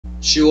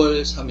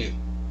10월 3일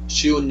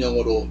쉬운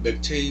영어로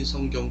맥체인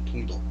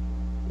성경통독.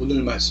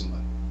 오늘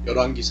말씀은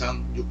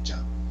열왕기상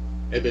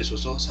 6장,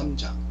 에베소서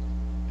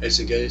 3장,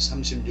 에스겔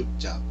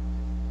 36장,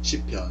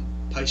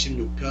 시편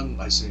 86편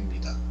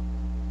말씀입니다.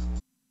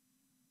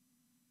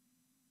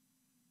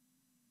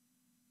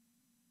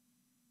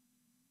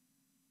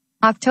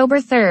 October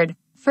 3rd,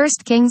 1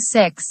 Kings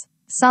 6.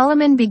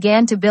 Solomon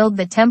began to build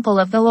the temple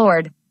of the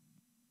Lord.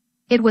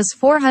 It was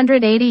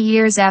 480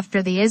 years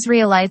after the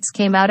Israelites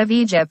came out of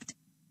Egypt.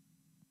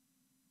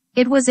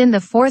 It was in the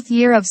 4th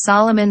year of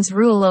Solomon's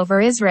rule over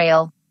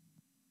Israel.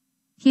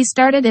 He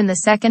started in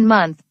the 2nd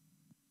month.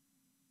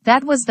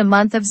 That was the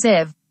month of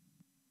Ziv.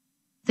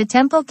 The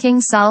temple King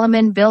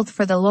Solomon built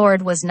for the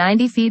Lord was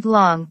 90 feet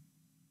long.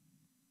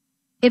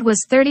 It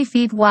was 30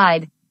 feet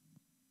wide.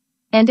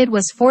 And it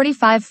was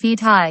 45 feet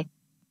high.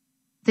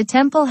 The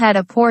temple had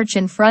a porch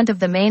in front of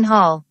the main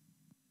hall.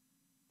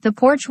 The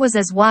porch was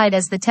as wide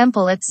as the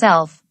temple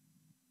itself.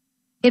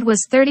 It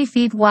was 30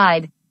 feet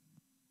wide.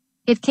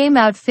 It came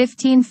out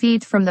 15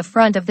 feet from the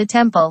front of the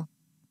temple.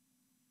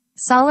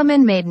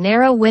 Solomon made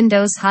narrow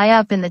windows high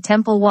up in the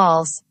temple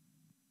walls.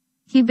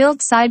 He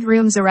built side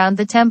rooms around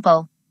the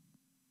temple.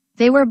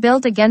 They were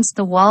built against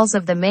the walls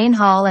of the main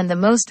hall and the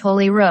most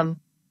holy room.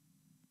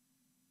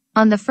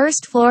 On the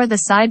first floor the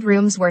side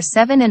rooms were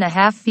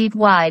 7.5 feet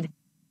wide.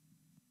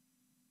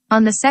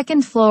 On the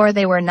second floor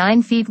they were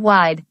 9 feet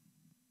wide.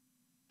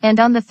 And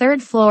on the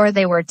third floor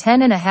they were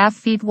 10.5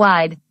 feet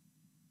wide.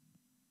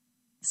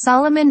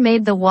 Solomon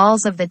made the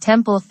walls of the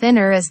temple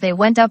thinner as they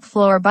went up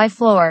floor by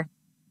floor.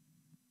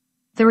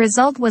 The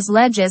result was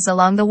ledges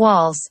along the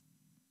walls.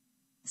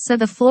 So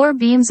the floor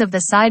beams of the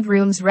side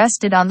rooms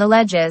rested on the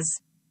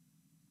ledges.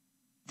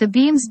 The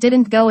beams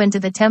didn't go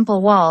into the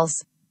temple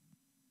walls.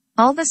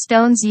 All the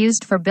stones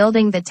used for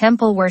building the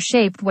temple were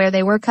shaped where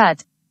they were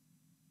cut.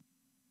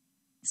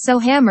 So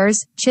hammers,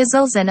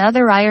 chisels and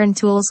other iron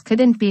tools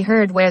couldn't be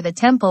heard where the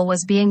temple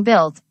was being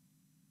built.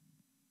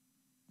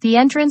 The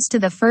entrance to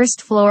the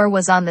first floor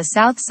was on the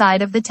south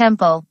side of the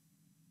temple.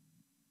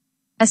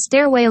 A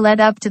stairway led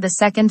up to the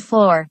second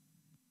floor.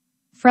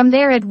 From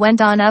there it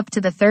went on up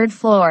to the third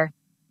floor.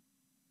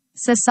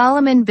 So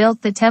Solomon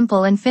built the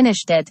temple and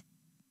finished it.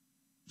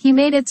 He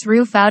made its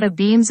roof out of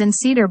beams and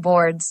cedar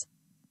boards.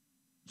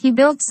 He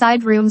built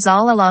side rooms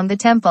all along the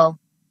temple.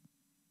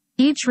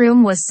 Each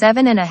room was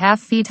 7.5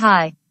 feet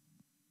high.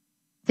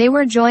 They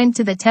were joined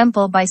to the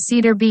temple by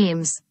cedar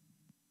beams.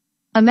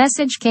 A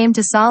message came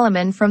to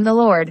Solomon from the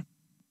Lord.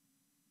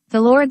 The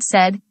Lord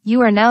said,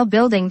 "You are now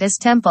building this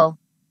temple.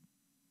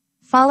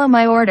 Follow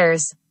my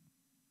orders.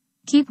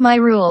 Keep my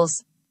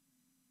rules.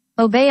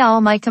 Obey all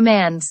my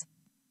commands.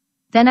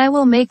 Then I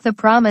will make the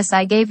promise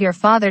I gave your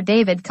father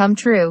David come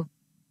true.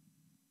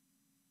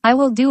 I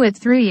will do it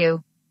through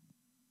you.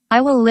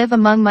 I will live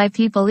among my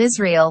people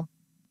Israel.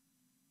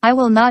 I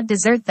will not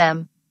desert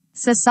them."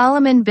 So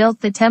Solomon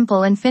built the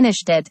temple and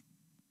finished it.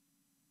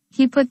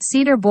 He put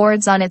cedar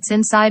boards on its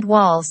inside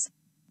walls.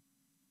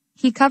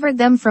 He covered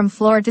them from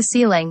floor to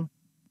ceiling.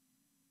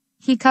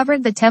 He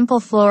covered the temple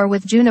floor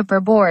with juniper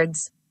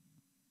boards.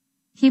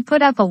 He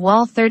put up a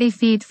wall 30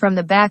 feet from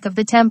the back of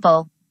the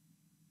temple.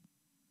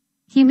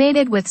 He made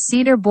it with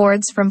cedar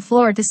boards from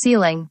floor to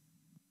ceiling.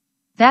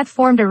 That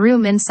formed a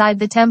room inside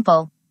the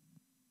temple.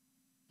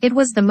 It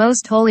was the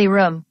most holy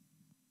room.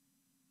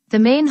 The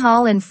main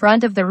hall in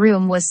front of the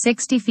room was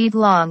 60 feet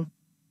long.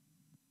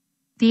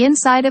 The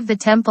inside of the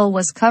temple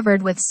was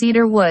covered with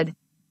cedar wood.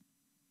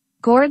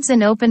 Gourds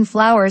and open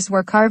flowers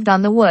were carved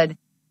on the wood.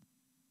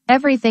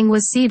 Everything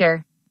was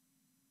cedar.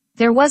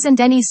 There wasn't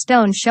any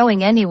stone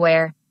showing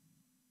anywhere.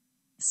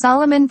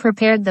 Solomon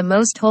prepared the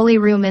most holy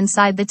room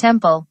inside the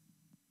temple.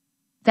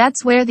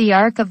 That's where the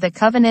Ark of the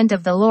Covenant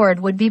of the Lord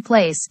would be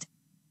placed.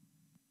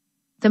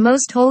 The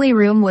most holy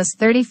room was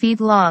 30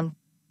 feet long.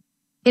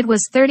 It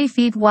was 30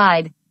 feet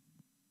wide.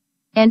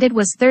 And it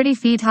was 30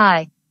 feet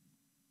high.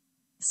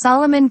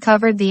 Solomon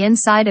covered the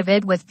inside of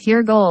it with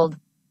pure gold.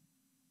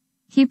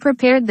 He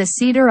prepared the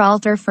cedar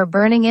altar for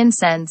burning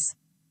incense.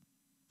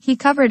 He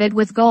covered it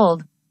with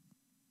gold.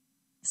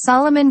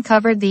 Solomon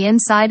covered the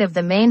inside of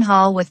the main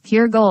hall with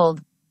pure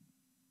gold.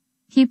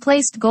 He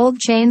placed gold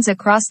chains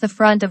across the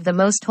front of the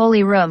most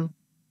holy room.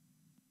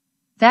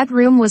 That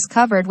room was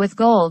covered with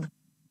gold.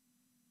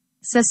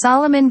 So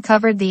Solomon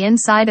covered the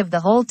inside of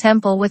the whole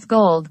temple with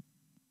gold.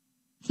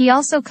 He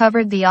also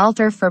covered the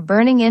altar for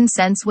burning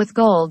incense with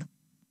gold.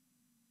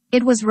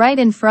 It was right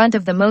in front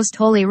of the most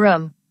holy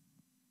room.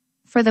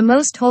 For the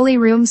most holy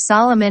room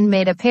Solomon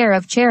made a pair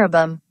of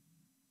cherubim.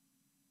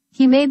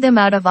 He made them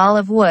out of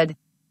olive wood.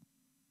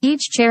 Each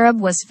cherub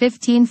was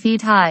 15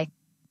 feet high.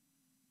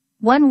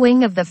 One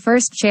wing of the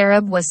first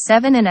cherub was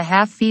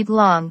 7.5 feet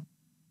long.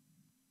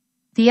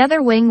 The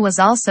other wing was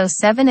also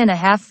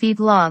 7.5 feet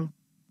long.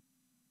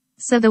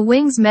 So the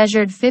wings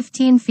measured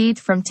 15 feet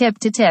from tip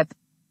to tip.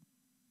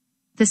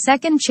 The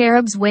second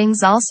cherub's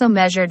wings also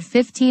measured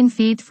 15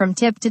 feet from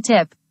tip to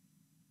tip.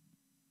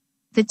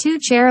 The two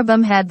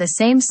cherubim had the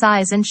same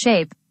size and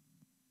shape.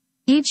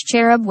 Each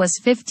cherub was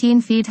 15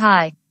 feet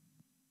high.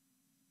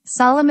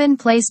 Solomon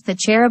placed the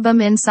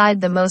cherubim inside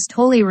the most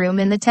holy room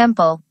in the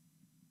temple.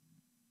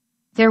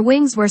 Their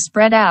wings were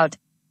spread out.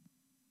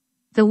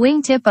 The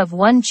wingtip of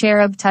one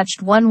cherub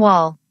touched one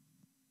wall.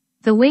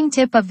 The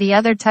wingtip of the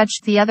other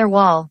touched the other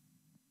wall.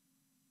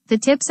 The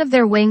tips of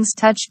their wings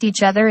touched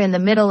each other in the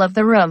middle of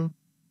the room.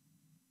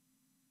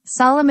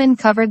 Solomon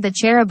covered the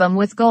cherubim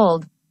with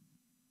gold.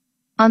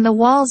 On the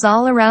walls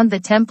all around the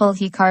temple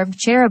he carved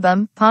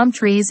cherubim, palm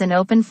trees and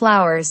open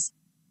flowers.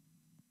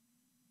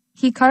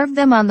 He carved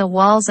them on the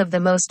walls of the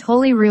most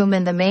holy room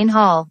in the main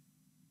hall.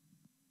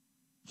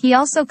 He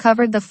also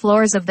covered the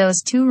floors of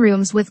those two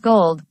rooms with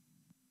gold.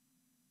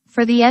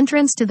 For the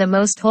entrance to the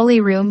most holy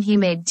room he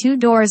made 2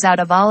 doors out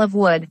of olive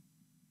wood.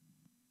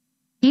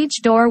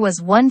 Each door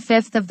was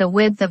 1/5 of the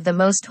width of the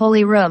most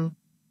holy room.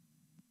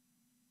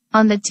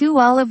 On the 2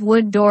 olive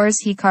wood doors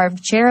he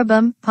carved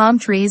cherubim, palm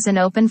trees and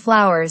open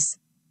flowers.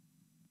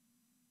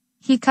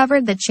 He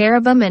covered the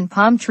cherubim and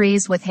palm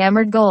trees with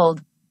hammered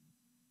gold.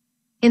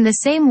 In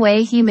the same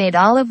way he made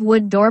olive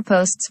wood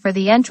doorposts for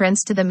the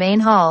entrance to the main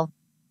hall.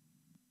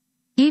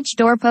 Each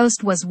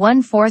doorpost was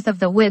 1/4 of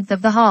the width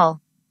of the hall.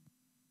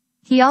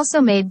 He also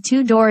made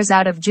 2 doors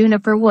out of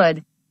juniper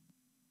wood.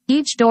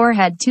 Each door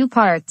had 2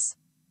 parts.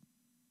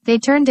 They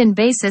turned in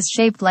bases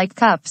shaped like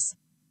cups.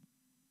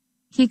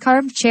 He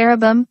carved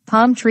cherubim,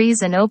 palm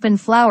trees and open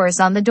flowers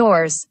on the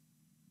doors.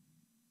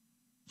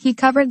 He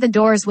covered the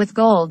doors with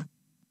gold.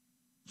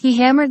 He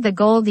hammered the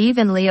gold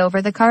evenly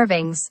over the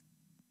carvings.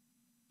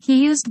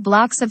 He used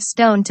blocks of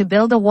stone to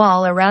build a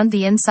wall around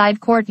the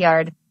inside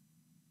courtyard.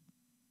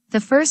 The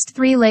first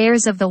 3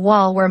 layers of the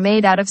wall were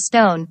made out of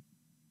stone.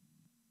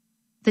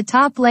 The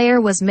top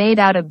layer was made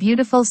out of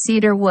beautiful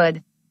cedar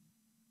wood.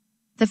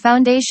 The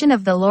foundation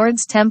of the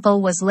Lord's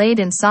temple was laid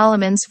in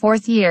Solomon's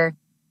 4th year.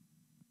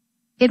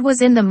 It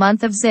was in the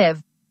month of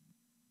Ziv.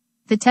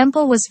 The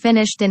temple was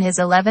finished in his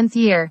 11th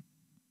year.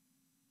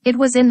 It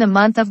was in the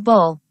month of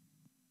Bul.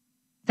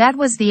 That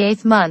was the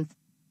 8th month.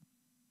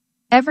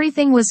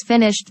 Everything was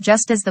finished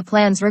just as the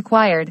plans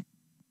required.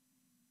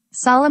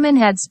 Solomon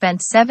had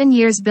spent 7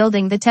 years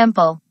building the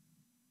temple.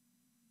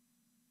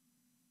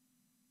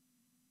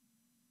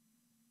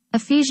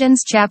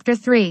 Ephesians chapter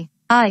 3.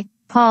 I,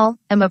 Paul,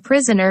 am a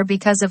prisoner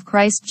because of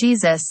Christ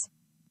Jesus.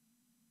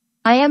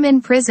 I am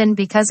in prison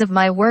because of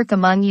my work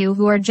among you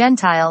who are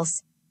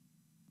Gentiles.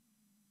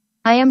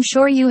 I am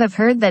sure you have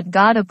heard that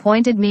God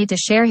appointed me to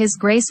share His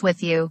grace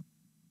with you.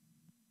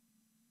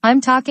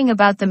 I'm talking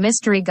about the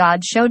mystery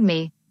God showed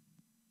me.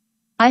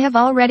 I have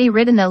already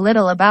written a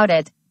little about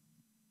it.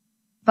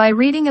 By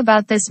reading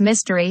about this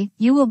mystery,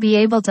 you will be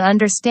able to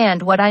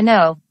understand what I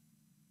know.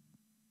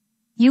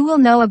 You will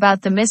know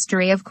about the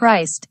mystery of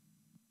Christ.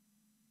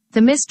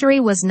 The mystery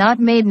was not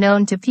made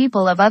known to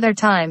people of other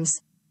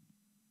times.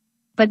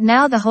 But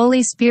now the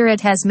Holy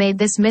Spirit has made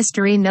this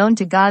mystery known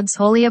to God's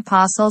holy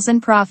apostles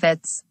and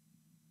prophets.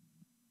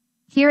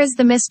 Here is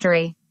the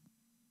mystery.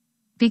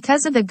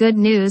 Because of the good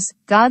news,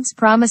 God's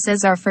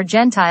promises are for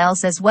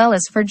Gentiles as well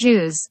as for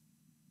Jews.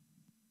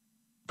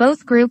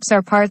 Both groups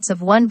are parts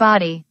of one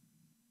body.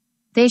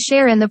 They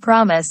share in the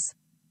promise.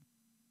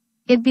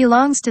 It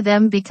belongs to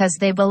them because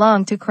they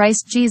belong to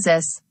Christ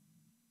Jesus.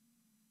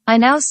 I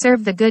now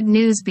serve the good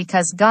news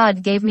because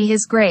God gave me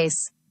His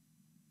grace.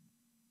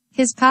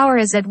 His power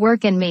is at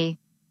work in me.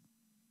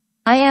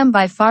 I am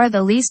by far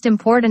the least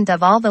important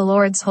of all the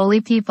Lord's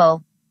holy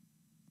people.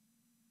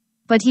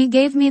 But He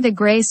gave me the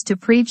grace to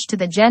preach to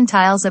the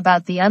Gentiles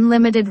about the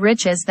unlimited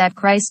riches that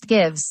Christ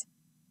gives.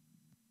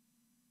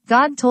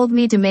 God told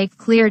me to make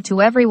clear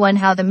to everyone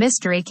how the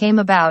mystery came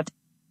about.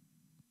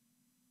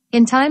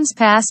 In times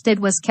past it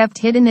was kept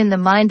hidden in the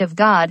mind of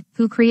God,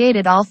 who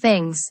created all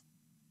things.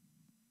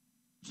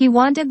 He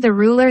wanted the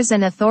rulers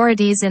and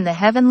authorities in the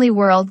heavenly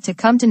world to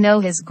come to know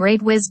His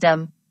great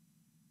wisdom.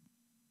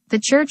 The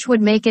church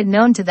would make it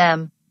known to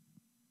them.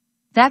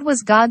 That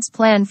was God's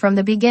plan from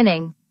the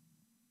beginning.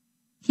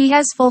 He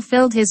has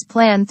fulfilled His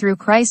plan through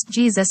Christ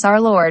Jesus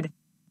our Lord.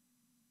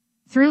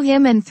 Through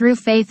Him and through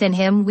faith in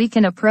Him we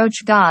can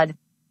approach God.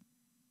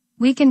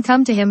 We can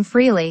come to Him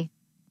freely.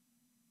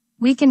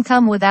 We can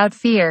come without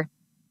fear.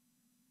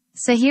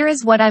 So here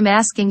is what I'm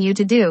asking you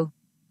to do.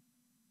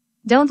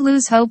 Don't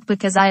lose hope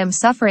because I am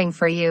suffering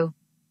for you.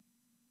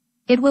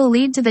 It will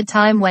lead to the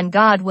time when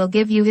God will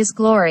give you His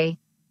glory.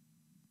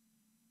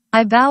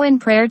 I bow in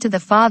prayer to the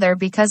Father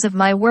because of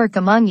my work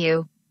among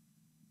you.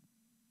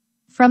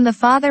 From the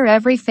Father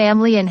every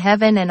family in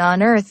heaven and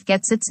on earth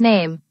gets its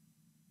name.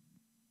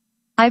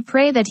 I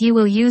pray that He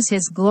will use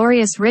His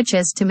glorious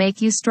riches to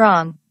make you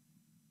strong.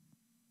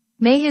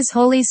 May His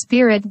Holy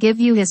Spirit give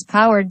you His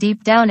power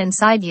deep down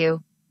inside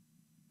you.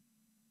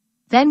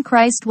 Then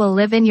Christ will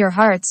live in your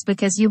hearts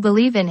because you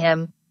believe in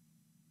Him.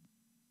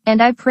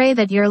 And I pray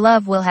that your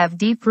love will have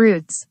deep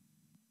roots.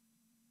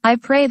 I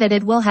pray that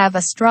it will have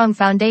a strong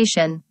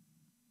foundation.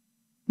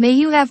 May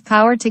you have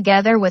power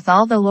together with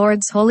all the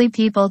Lord's holy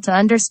people to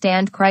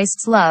understand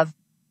Christ's love.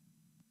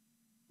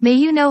 May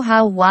you know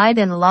how wide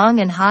and long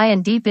and high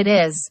and deep it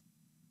is.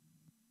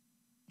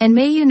 And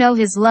may you know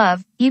His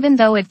love, even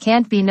though it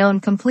can't be known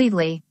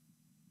completely.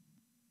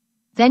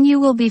 Then you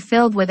will be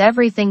filled with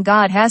everything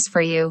God has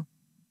for you.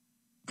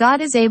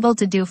 God is able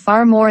to do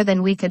far more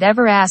than we could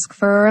ever ask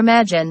for or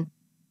imagine.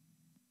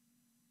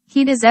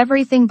 He does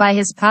everything by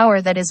His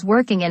power that is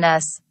working in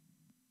us.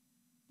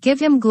 Give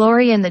Him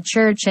glory in the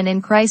church and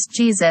in Christ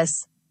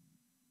Jesus.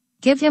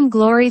 Give Him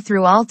glory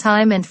through all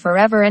time and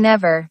forever and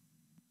ever.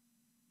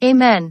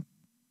 Amen.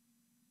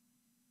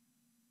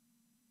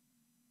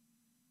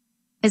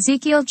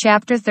 Ezekiel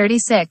chapter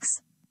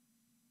 36.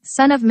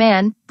 Son of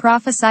man,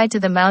 prophesy to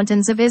the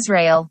mountains of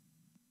Israel.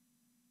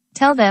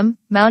 Tell them,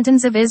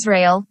 mountains of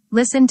Israel,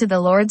 listen to the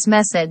Lord's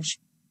message.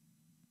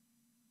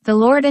 The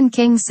Lord and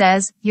King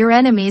says, your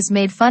enemies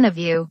made fun of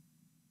you.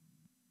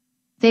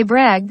 They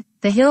bragged,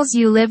 the hills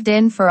you lived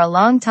in for a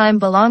long time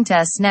belong to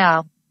us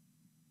now.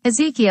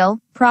 Ezekiel,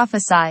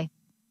 prophesy.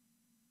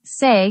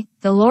 Say,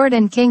 the Lord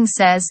and King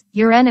says,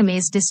 your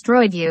enemies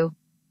destroyed you.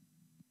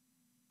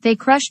 They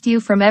crushed you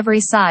from every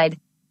side.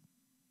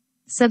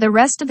 So the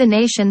rest of the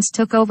nations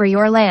took over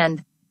your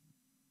land.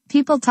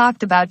 People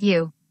talked about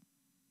you.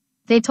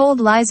 They told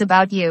lies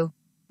about you.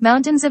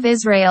 Mountains of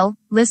Israel,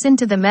 listen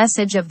to the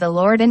message of the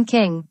Lord and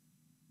King.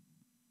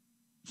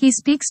 He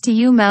speaks to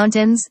you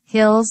mountains,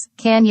 hills,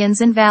 canyons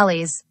and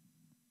valleys.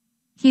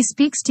 He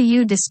speaks to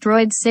you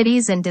destroyed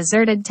cities and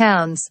deserted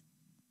towns.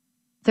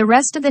 The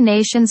rest of the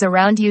nations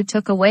around you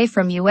took away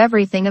from you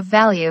everything of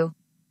value.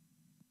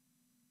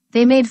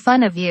 They made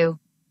fun of you.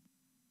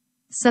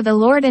 So the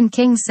Lord and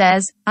King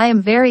says, I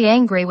am very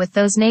angry with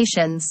those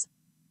nations.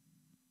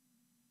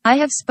 I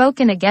have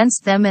spoken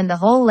against them and the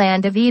whole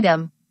land of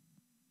Edom.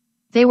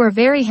 They were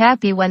very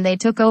happy when they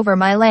took over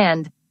my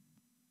land.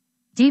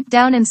 Deep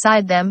down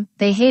inside them,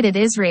 they hated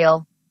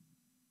Israel.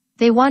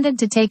 They wanted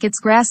to take its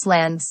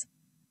grasslands.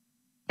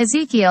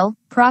 Ezekiel,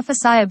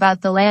 prophesy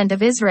about the land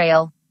of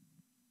Israel.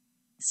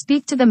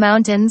 Speak to the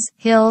mountains,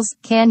 hills,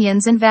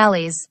 canyons and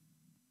valleys.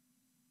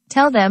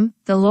 Tell them,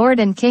 the Lord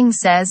and King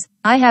says,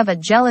 I have a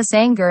jealous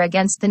anger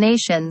against the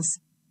nations.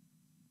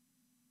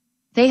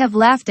 They have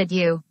laughed at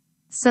you.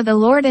 So the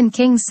Lord and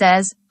King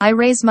says, I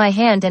raise my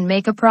hand and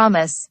make a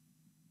promise.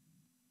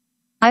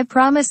 I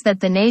promise that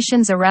the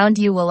nations around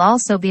you will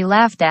also be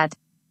laughed at.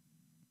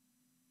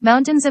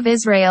 Mountains of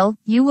Israel,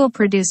 you will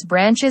produce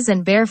branches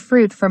and bear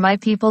fruit for my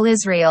people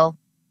Israel.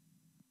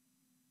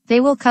 They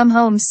will come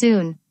home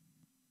soon.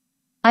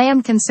 I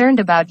am concerned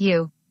about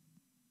you.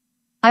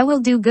 I will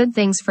do good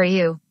things for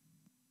you.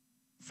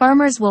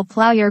 Farmers will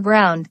plow your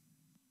ground.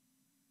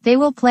 They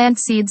will plant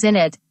seeds in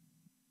it.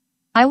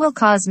 I will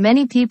cause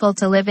many people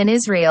to live in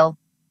Israel.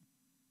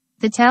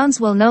 The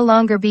towns will no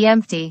longer be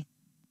empty.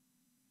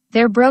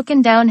 Their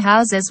broken down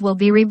houses will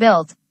be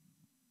rebuilt.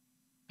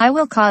 I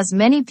will cause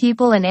many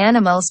people and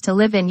animals to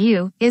live in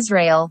you,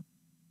 Israel.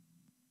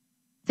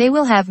 They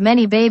will have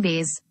many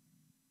babies.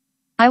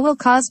 I will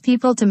cause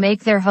people to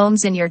make their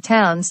homes in your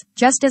towns,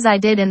 just as I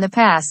did in the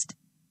past.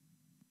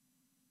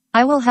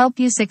 I will help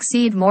you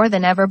succeed more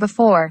than ever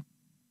before.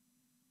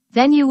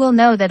 Then you will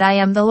know that I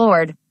am the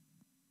Lord.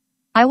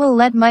 I will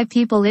let my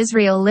people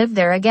Israel live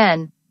there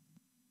again.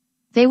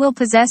 They will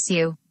possess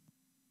you.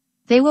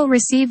 They will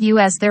receive you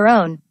as their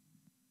own.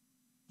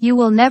 You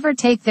will never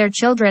take their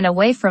children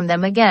away from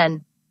them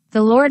again.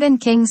 The Lord and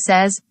King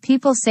says,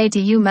 people say to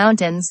you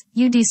mountains,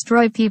 you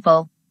destroy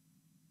people.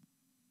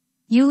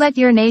 You let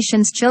your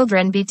nation's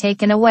children be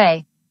taken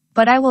away.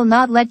 But I will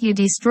not let you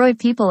destroy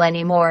people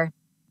anymore.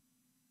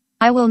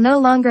 I will no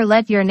longer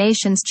let your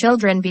nation's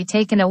children be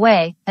taken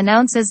away,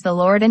 announces the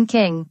Lord and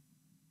King.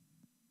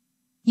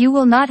 You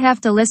will not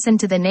have to listen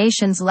to the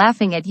nations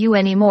laughing at you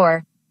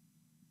anymore.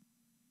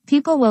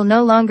 People will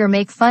no longer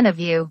make fun of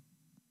you.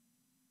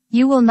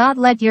 You will not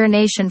let your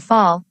nation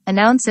fall,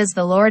 announces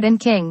the Lord and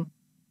King.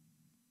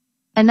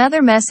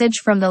 Another message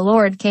from the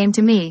Lord came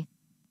to me.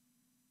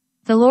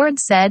 The Lord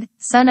said,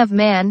 Son of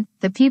man,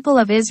 the people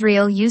of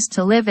Israel used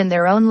to live in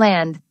their own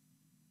land.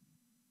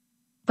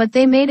 But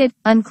they made it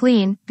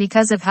unclean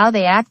because of how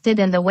they acted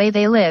and the way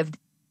they lived.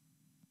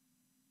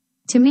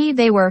 To me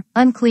they were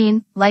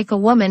unclean, like a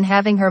woman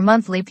having her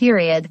monthly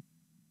period.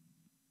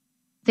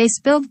 They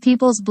spilled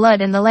people's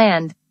blood in the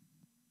land.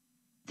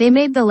 They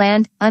made the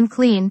land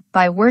unclean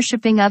by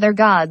worshiping other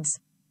gods.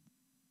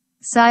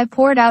 So I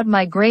poured out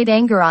my great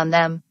anger on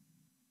them.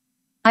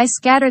 I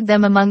scattered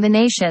them among the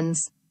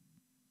nations.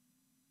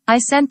 I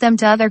sent them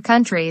to other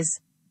countries.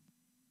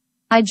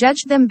 I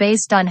judged them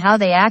based on how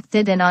they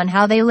acted and on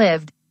how they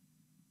lived.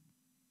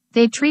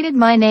 They treated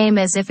my name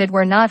as if it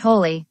were not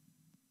holy.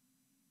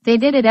 They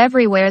did it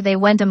everywhere they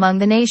went among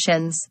the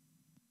nations.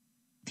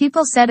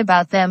 People said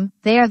about them,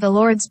 they are the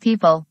Lord's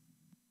people.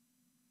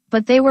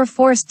 But they were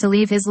forced to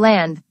leave His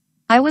land.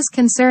 I was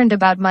concerned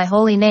about my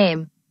holy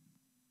name.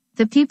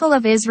 The people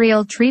of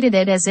Israel treated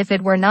it as if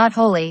it were not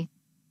holy.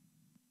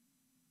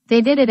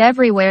 They did it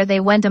everywhere they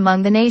went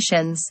among the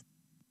nations.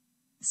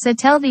 So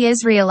tell the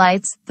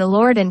Israelites, the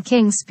Lord and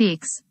King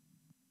speaks.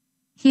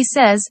 He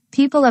says,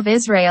 people of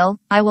Israel,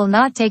 I will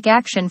not take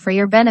action for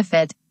your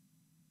benefit.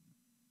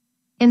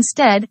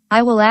 Instead,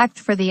 I will act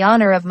for the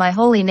honor of my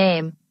holy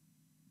name.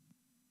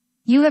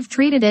 You have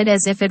treated it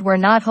as if it were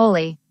not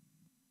holy.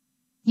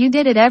 You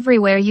did it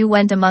everywhere you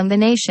went among the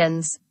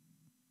nations.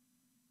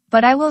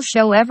 But I will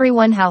show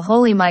everyone how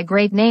holy my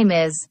great name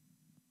is.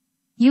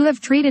 You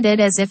have treated it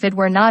as if it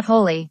were not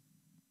holy.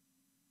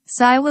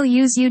 So I will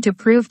use you to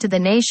prove to the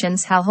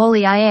nations how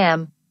holy I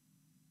am.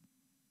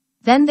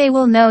 Then they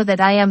will know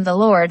that I am the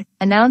Lord,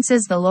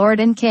 announces the Lord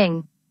and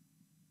King.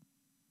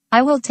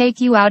 I will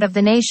take you out of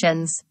the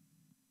nations.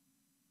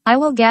 I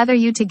will gather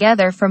you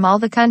together from all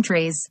the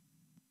countries.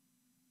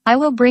 I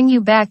will bring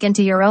you back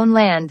into your own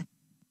land.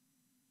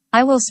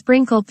 I will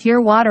sprinkle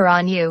pure water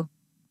on you.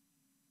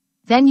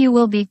 Then you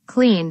will be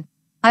clean.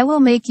 I will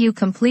make you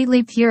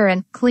completely pure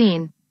and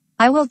clean.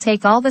 I will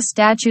take all the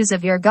statues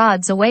of your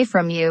gods away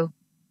from you.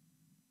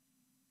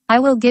 I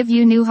will give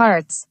you new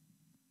hearts.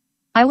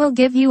 I will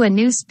give you a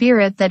new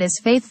spirit that is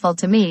faithful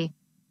to me.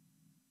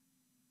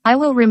 I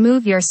will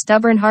remove your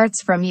stubborn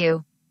hearts from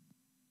you.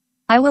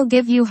 I will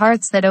give you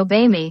hearts that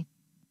obey me.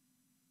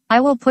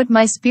 I will put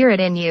my spirit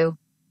in you.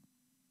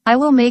 I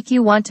will make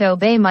you want to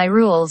obey my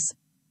rules.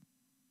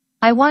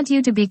 I want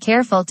you to be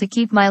careful to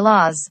keep my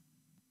laws.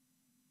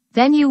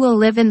 Then you will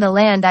live in the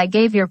land I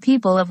gave your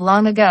people of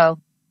long ago.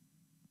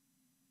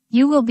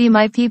 You will be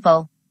my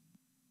people.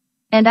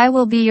 And I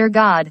will be your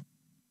God.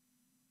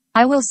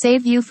 I will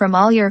save you from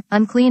all your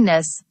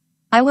uncleanness.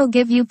 I will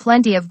give you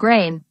plenty of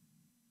grain.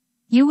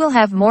 You will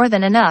have more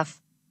than enough.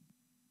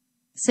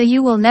 So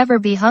you will never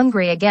be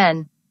hungry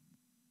again.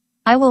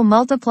 I will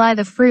multiply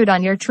the fruit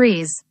on your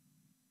trees.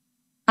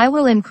 I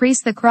will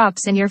increase the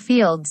crops in your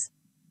fields.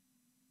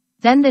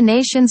 Then the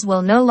nations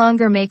will no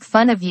longer make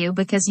fun of you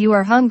because you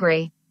are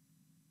hungry.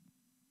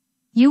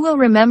 You will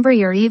remember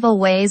your evil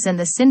ways and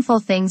the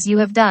sinful things you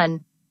have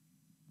done.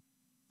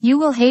 You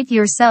will hate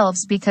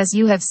yourselves because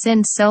you have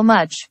sinned so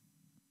much.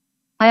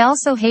 I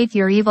also hate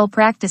your evil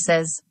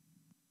practices.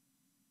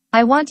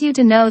 I want you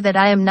to know that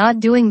I am not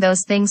doing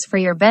those things for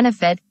your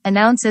benefit,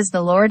 announces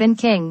the Lord and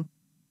King.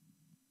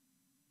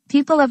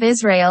 People of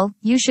Israel,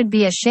 you should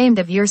be ashamed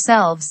of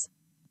yourselves.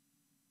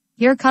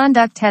 Your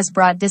conduct has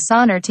brought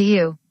dishonor to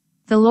you.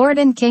 The Lord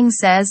and King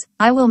says,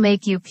 I will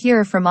make you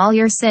pure from all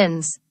your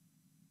sins.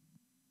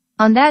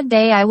 On that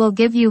day I will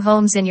give you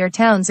homes in your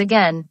towns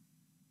again.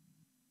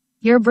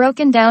 Your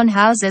broken down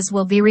houses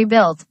will be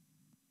rebuilt.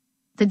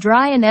 The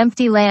dry and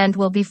empty land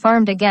will be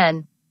farmed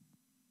again.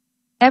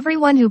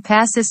 Everyone who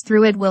passes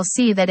through it will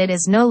see that it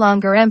is no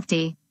longer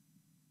empty.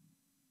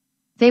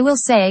 They will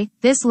say,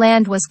 this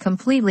land was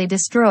completely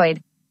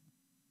destroyed.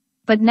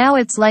 But now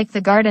it's like the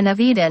Garden of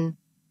Eden.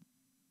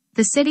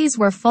 The cities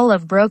were full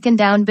of broken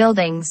down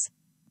buildings.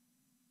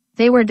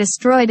 They were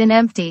destroyed and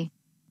empty.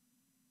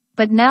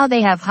 But now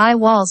they have high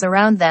walls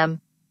around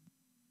them.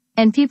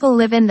 And people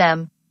live in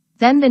them.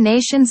 Then the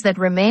nations that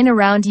remain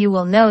around you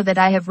will know that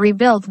I have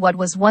rebuilt what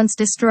was once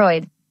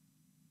destroyed.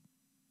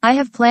 I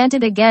have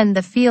planted again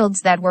the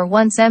fields that were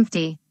once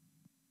empty.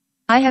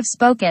 I have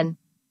spoken.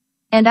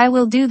 And I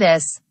will do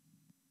this.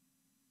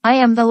 I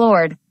am the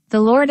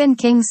Lord and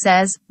King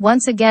says,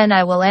 once again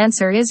I will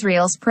answer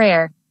Israel's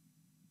prayer.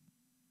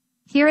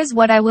 Here is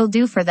what I will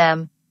do for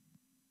them.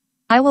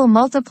 I will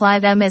multiply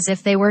them as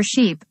if they were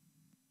sheep.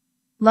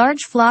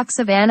 Large flocks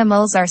of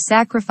animals are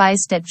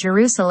sacrificed at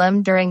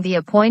Jerusalem during the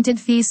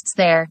appointed feasts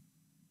there.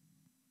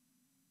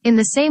 In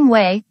the same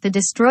way, the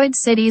destroyed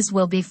cities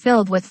will be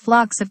filled with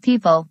flocks of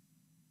people.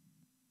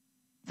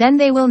 Then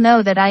they will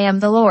know that I am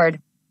the Lord.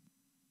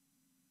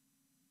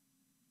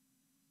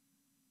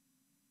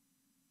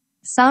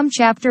 Psalm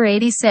chapter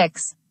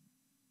 86.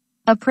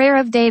 A prayer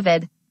of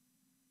David.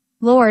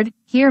 Lord,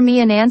 hear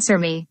me and answer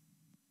me.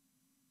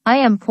 I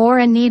am poor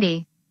and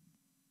needy.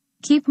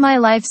 Keep my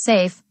life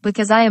safe,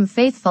 because I am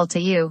faithful to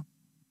you.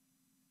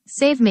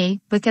 Save me,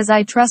 because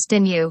I trust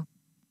in you.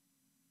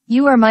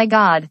 You are my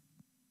God.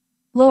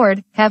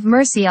 Lord, have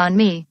mercy on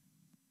me.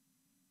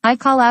 I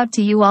call out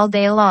to you all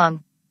day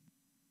long.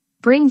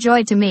 Bring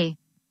joy to me.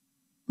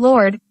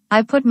 Lord,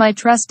 I put my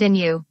trust in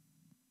you.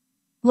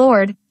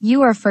 Lord,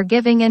 you are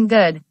forgiving and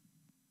good.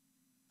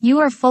 You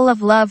are full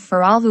of love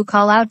for all who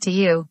call out to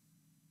you.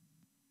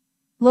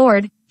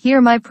 Lord,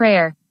 hear my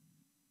prayer.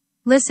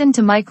 Listen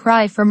to my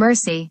cry for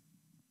mercy.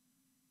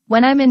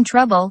 When I'm in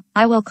trouble,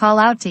 I will call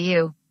out to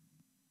you.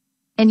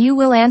 And you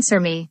will answer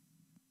me.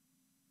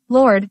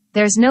 Lord,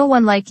 there's no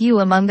one like you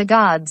among the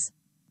gods.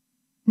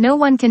 No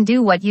one can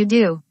do what you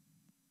do.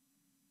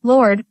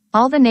 Lord,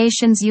 all the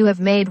nations you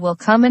have made will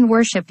come and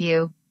worship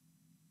you.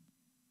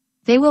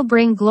 They will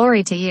bring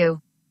glory to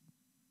you.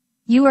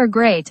 You are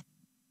great.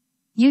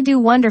 You do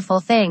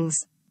wonderful things.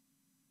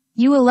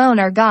 You alone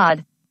are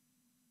God.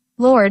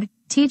 Lord,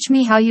 teach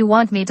me how you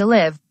want me to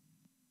live.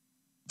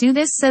 Do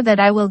this so that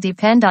I will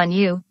depend on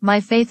you,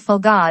 my faithful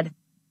God.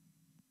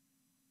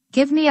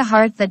 Give me a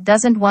heart that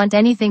doesn't want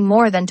anything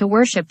more than to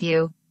worship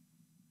you.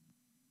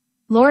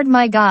 Lord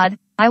my God,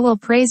 I will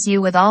praise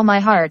you with all my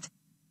heart.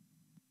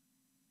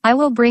 I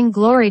will bring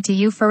glory to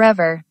you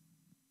forever.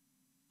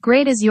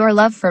 Great is your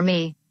love for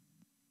me.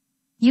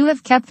 You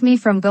have kept me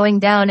from going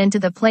down into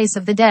the place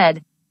of the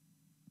dead.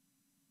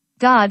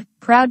 God,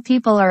 proud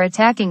people are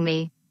attacking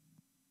me.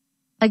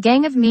 A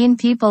gang of mean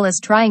people is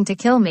trying to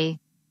kill me.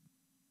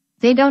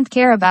 They don't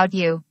care about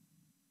you.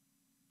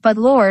 But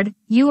Lord,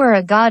 you are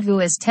a God who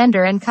is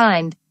tender and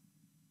kind.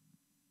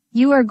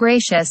 You are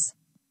gracious.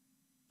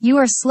 You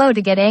are slow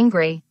to get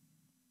angry.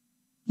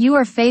 You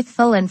are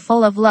faithful and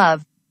full of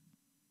love.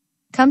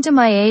 Come to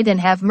my aid and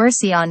have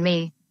mercy on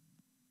me.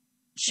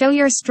 Show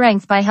your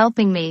strength by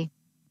helping me.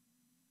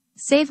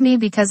 Save me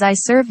because I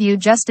serve you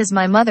just as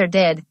my mother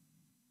did.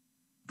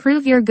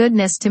 Prove your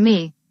goodness to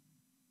me.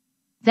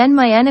 Then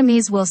my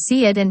enemies will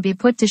see it and be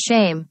put to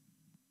shame.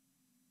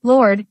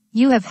 Lord,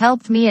 you have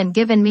helped me and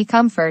given me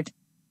comfort.